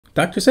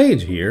Dr.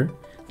 Sage here.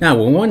 Now,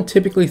 when one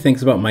typically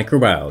thinks about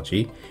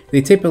microbiology,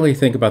 they typically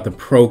think about the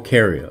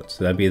prokaryotes,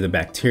 so that'd be the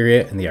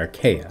bacteria and the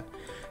archaea.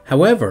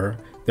 However,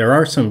 there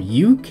are some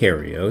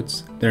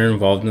eukaryotes that are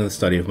involved in the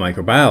study of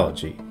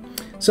microbiology.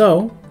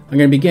 So, I'm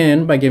going to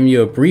begin by giving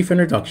you a brief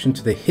introduction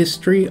to the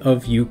history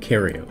of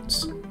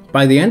eukaryotes.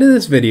 By the end of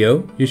this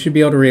video, you should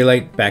be able to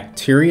relate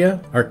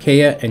bacteria,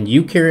 archaea, and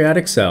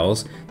eukaryotic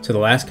cells to the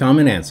last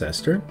common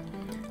ancestor,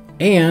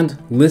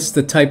 and list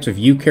the types of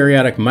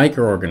eukaryotic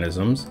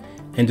microorganisms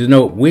and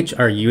denote which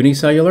are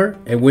unicellular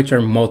and which are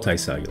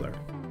multicellular.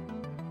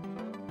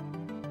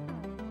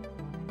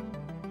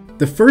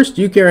 The first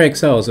eukaryotic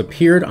cells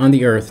appeared on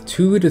the Earth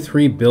 2 to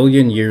 3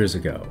 billion years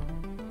ago.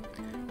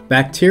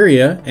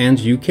 Bacteria and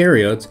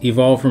eukaryotes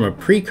evolved from a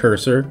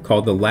precursor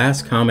called the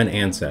last common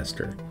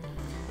ancestor.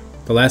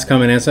 The last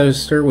common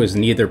ancestor was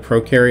neither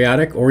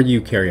prokaryotic or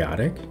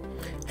eukaryotic,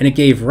 and it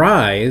gave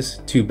rise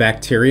to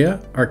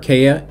bacteria,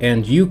 archaea,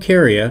 and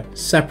eukarya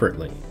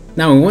separately.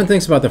 Now, when one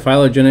thinks about the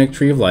phylogenetic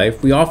tree of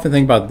life, we often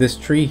think about this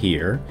tree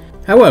here.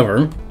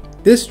 However,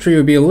 this tree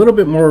would be a little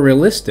bit more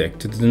realistic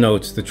to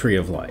denote the tree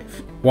of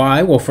life.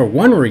 Why? Well, for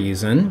one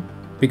reason,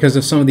 because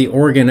of some of the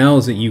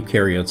organelles that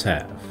eukaryotes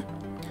have.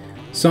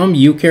 Some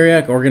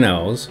eukaryotic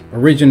organelles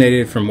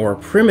originated from more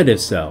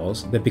primitive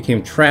cells that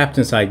became trapped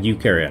inside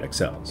eukaryotic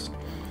cells.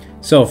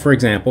 So, for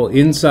example,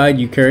 inside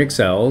eukaryotic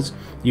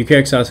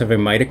cells have a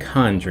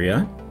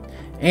mitochondria,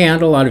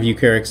 and a lot of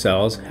eukaryotic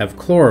cells have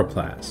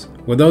chloroplasts.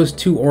 Well, those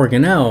two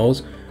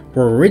organelles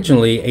were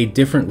originally a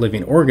different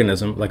living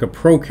organism, like a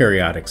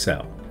prokaryotic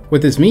cell.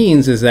 What this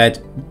means is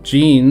that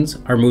genes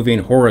are moving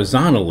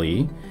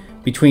horizontally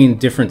between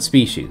different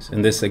species.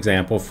 In this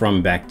example,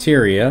 from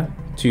bacteria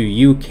to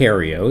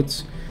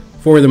eukaryotes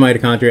for the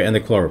mitochondria and the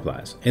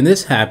chloroplast. And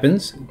this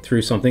happens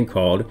through something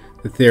called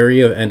the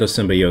theory of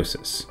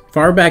endosymbiosis.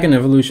 Far back in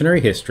evolutionary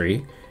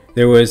history,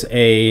 there was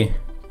a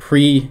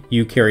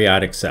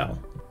pre-eukaryotic cell.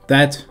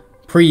 That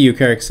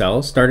pre-eukaryotic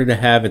cell started to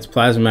have its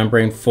plasma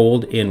membrane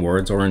fold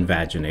inwards or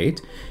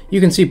invaginate. You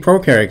can see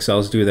prokaryotic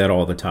cells do that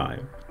all the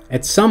time.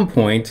 At some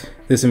point,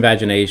 this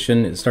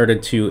invagination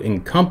started to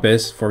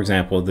encompass, for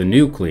example, the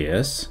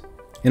nucleus,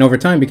 and over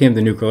time became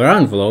the nuclear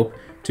envelope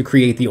to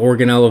create the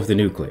organelle of the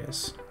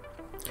nucleus.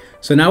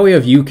 So now we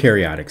have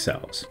eukaryotic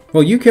cells.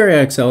 Well,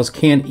 eukaryotic cells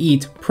can't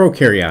eat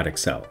prokaryotic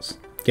cells.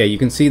 Okay, you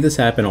can see this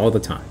happen all the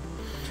time.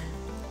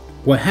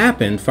 What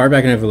happened far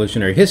back in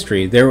evolutionary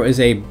history, there was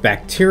a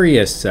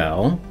bacteria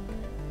cell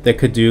that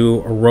could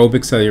do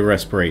aerobic cellular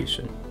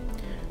respiration.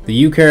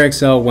 The eukaryotic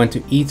cell went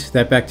to eat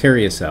that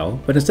bacteria cell,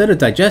 but instead of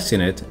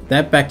digesting it,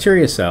 that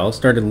bacteria cell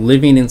started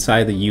living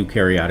inside the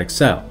eukaryotic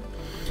cell.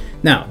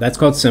 Now, that's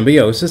called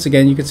symbiosis.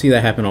 Again, you can see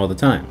that happen all the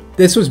time.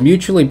 This was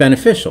mutually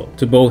beneficial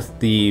to both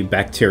the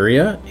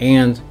bacteria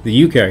and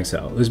the eukaryotic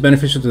cell. It was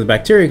beneficial to the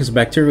bacteria because the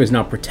bacteria was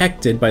now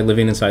protected by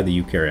living inside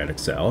the eukaryotic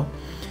cell.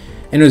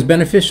 And it was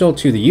beneficial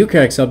to the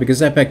eukaryotic cell because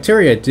that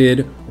bacteria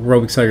did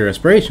aerobic cellular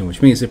respiration,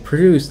 which means it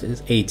produced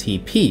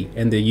ATP,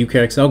 and the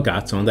eukaryotic cell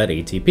got some of that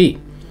ATP.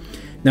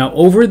 Now,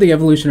 over the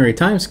evolutionary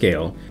time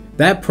scale,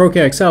 that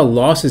prokaryotic cell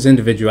lost its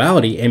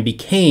individuality and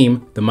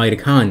became the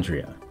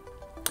mitochondria.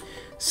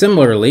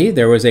 Similarly,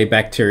 there was a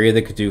bacteria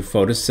that could do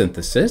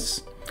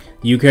photosynthesis.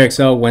 The eukaryotic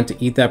cell went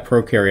to eat that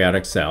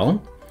prokaryotic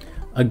cell.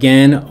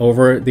 Again,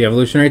 over the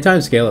evolutionary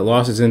time scale, it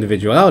lost its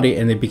individuality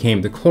and it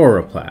became the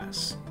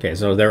chloroplast. Okay,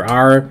 so there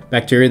are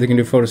bacteria that can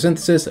do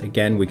photosynthesis.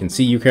 Again, we can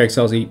see eukaryotic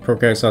cells eat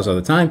prokaryotic cells all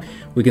the time.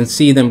 We can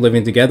see them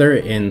living together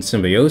in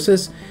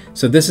symbiosis.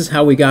 So this is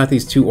how we got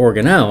these two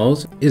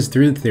organelles, is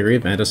through the theory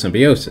of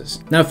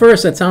endosymbiosis. Now,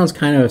 first, that sounds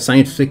kind of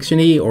science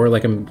fiction-y or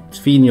like I'm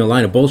feeding you a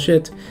line of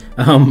bullshit,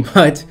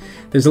 but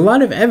there's a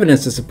lot of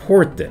evidence to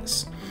support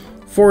this.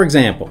 For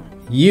example,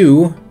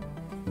 you're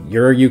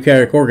a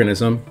eukaryotic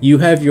organism, you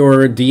have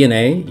your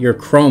DNA, your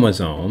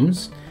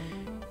chromosomes,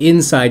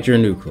 inside your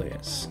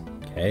nucleus,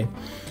 okay?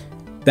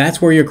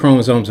 That's where your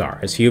chromosomes are.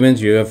 As humans,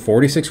 you have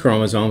 46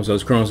 chromosomes.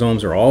 Those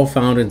chromosomes are all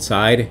found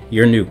inside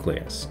your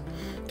nucleus,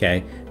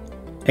 okay?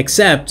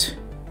 Except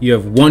you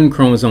have one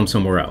chromosome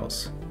somewhere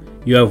else.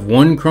 You have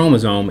one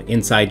chromosome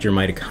inside your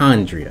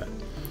mitochondria.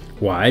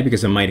 Why?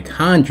 Because a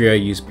mitochondria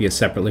used to be a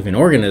separate living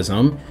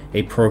organism,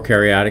 a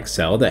prokaryotic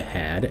cell that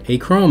had a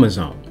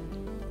chromosome.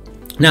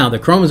 Now, the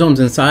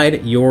chromosomes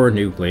inside your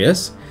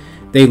nucleus,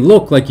 they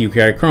look like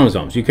eukaryotic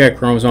chromosomes. Eukaryotic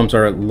chromosomes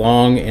are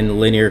long and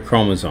linear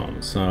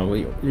chromosomes.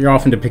 You're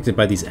often depicted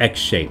by these X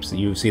shapes that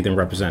you see them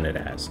represented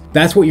as.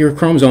 That's what your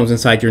chromosomes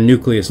inside your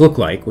nucleus look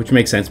like, which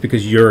makes sense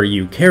because you're a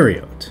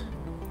eukaryote.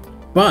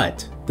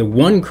 But the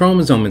one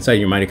chromosome inside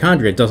your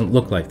mitochondria doesn't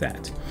look like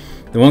that.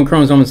 The one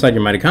chromosome inside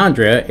your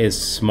mitochondria is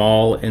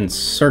small and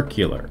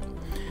circular,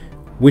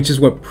 which is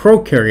what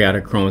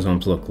prokaryotic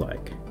chromosomes look like.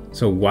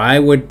 So why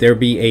would there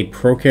be a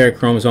prokaryotic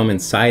chromosome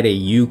inside a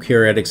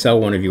eukaryotic cell,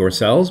 one of your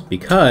cells?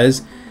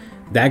 Because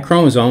that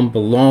chromosome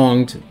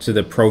belonged to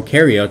the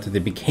prokaryote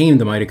that became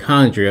the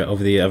mitochondria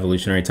over the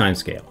evolutionary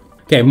timescale.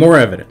 Okay, more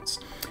evidence.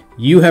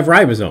 You have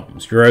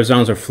ribosomes. Your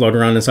ribosomes are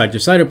floating around inside your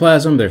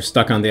cytoplasm. They're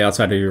stuck on the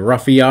outside of your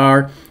rough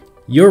ER.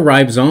 Your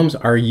ribosomes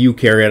are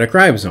eukaryotic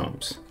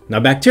ribosomes. Now,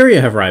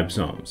 bacteria have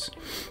ribosomes.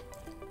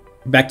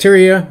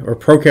 Bacteria, or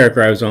prokaryotic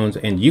ribosomes,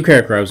 and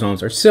eukaryotic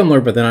ribosomes are similar,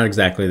 but they're not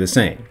exactly the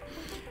same.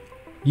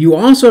 You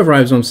also have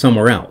ribosomes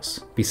somewhere else.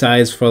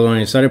 Besides floating on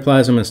your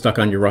cytoplasm and stuck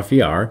on your rough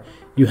ER,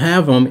 you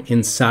have them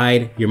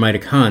inside your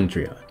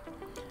mitochondria.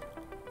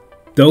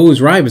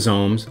 Those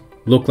ribosomes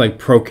look like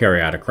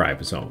prokaryotic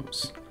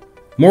ribosomes.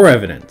 More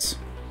evidence.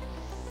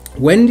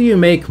 When do you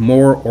make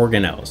more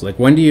organelles? Like,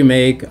 when do you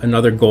make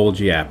another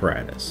Golgi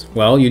apparatus?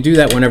 Well, you do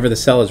that whenever the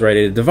cell is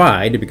ready to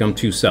divide to become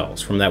two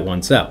cells from that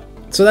one cell.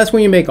 So that's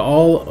when you make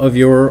all of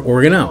your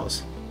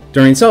organelles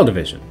during cell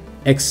division,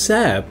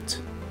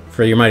 except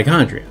for your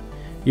mitochondria.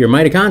 Your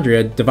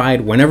mitochondria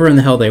divide whenever in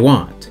the hell they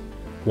want.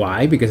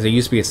 Why? Because there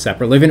used to be a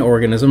separate living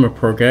organism, a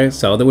prokaryotic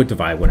cell, that would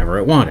divide whenever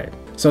it wanted.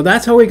 So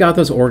that's how we got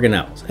those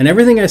organelles. And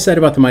everything I said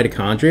about the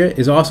mitochondria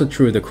is also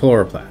true of the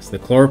chloroplasts. The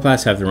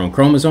chloroplasts have their own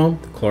chromosome.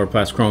 The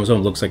chloroplast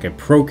chromosome looks like a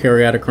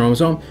prokaryotic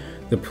chromosome.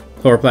 The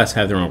chloroplasts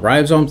have their own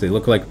ribosomes. They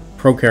look like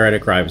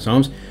prokaryotic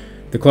ribosomes.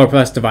 The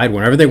chloroplasts divide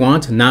whenever they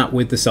want, not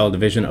with the cell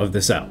division of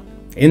the cell.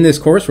 In this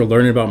course, we're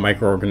learning about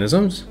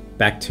microorganisms,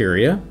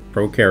 bacteria,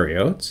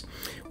 prokaryotes.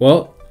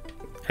 Well,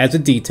 as a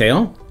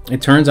detail,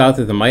 it turns out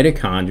that the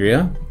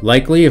mitochondria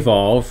likely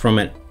evolved from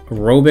an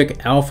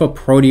aerobic alpha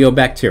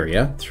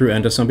proteobacteria through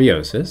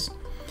endosymbiosis,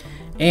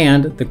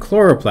 and the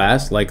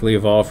chloroplast likely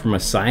evolved from a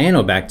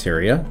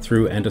cyanobacteria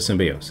through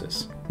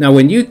endosymbiosis. Now,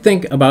 when you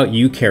think about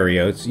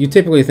eukaryotes, you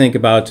typically think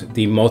about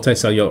the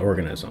multicellular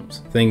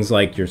organisms, things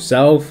like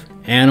yourself,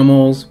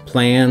 animals,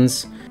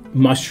 plants,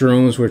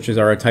 mushrooms, which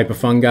are a type of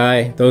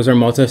fungi. Those are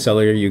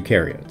multicellular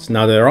eukaryotes.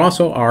 Now, there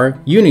also are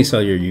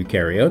unicellular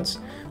eukaryotes,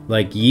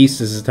 like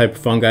yeast is a type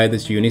of fungi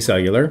that's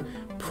unicellular.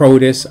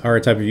 Protists are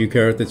a type of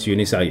eukaryote that's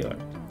unicellular.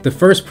 The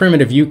first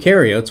primitive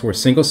eukaryotes were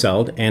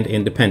single-celled and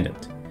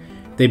independent.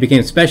 They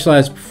became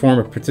specialized to perform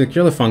a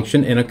particular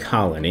function in a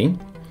colony,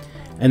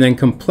 and then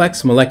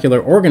complex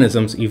molecular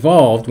organisms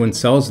evolved when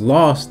cells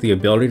lost the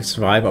ability to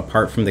survive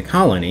apart from the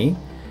colony,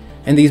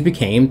 and these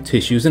became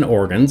tissues and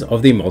organs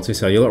of the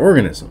multicellular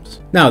organisms.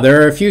 Now,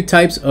 there are a few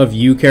types of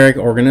eukaryotic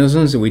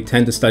organisms that we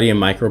tend to study in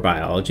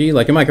microbiology.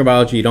 Like in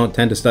microbiology, you don't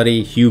tend to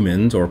study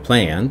humans or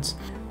plants.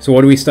 So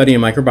what do we study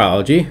in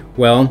microbiology?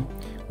 Well,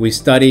 we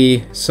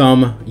study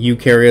some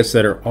eukaryotes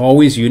that are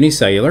always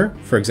unicellular,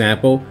 for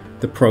example,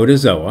 the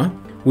protozoa.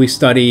 We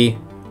study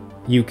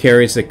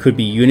eukaryotes that could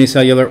be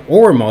unicellular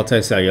or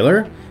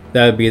multicellular.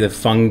 That would be the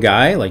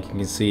fungi, like you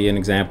can see an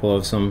example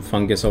of some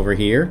fungus over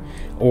here,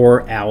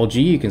 or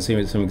algae. You can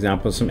see some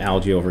examples of some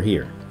algae over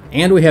here.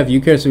 And we have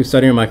eukaryotes we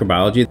study in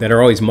microbiology that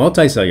are always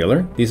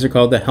multicellular. These are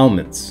called the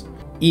helminths.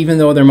 Even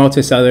though they're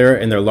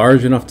multicellular and they're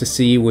large enough to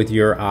see with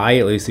your eye,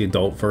 at least the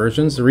adult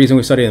versions, the reason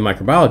we study in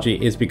microbiology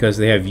is because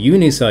they have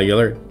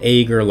unicellular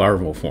egg or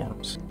larval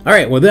forms. All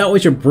right, well, that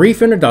was your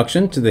brief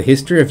introduction to the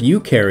history of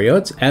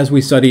eukaryotes as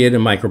we study it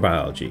in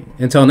microbiology.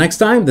 Until next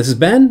time, this has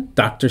been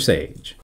Dr. Sage.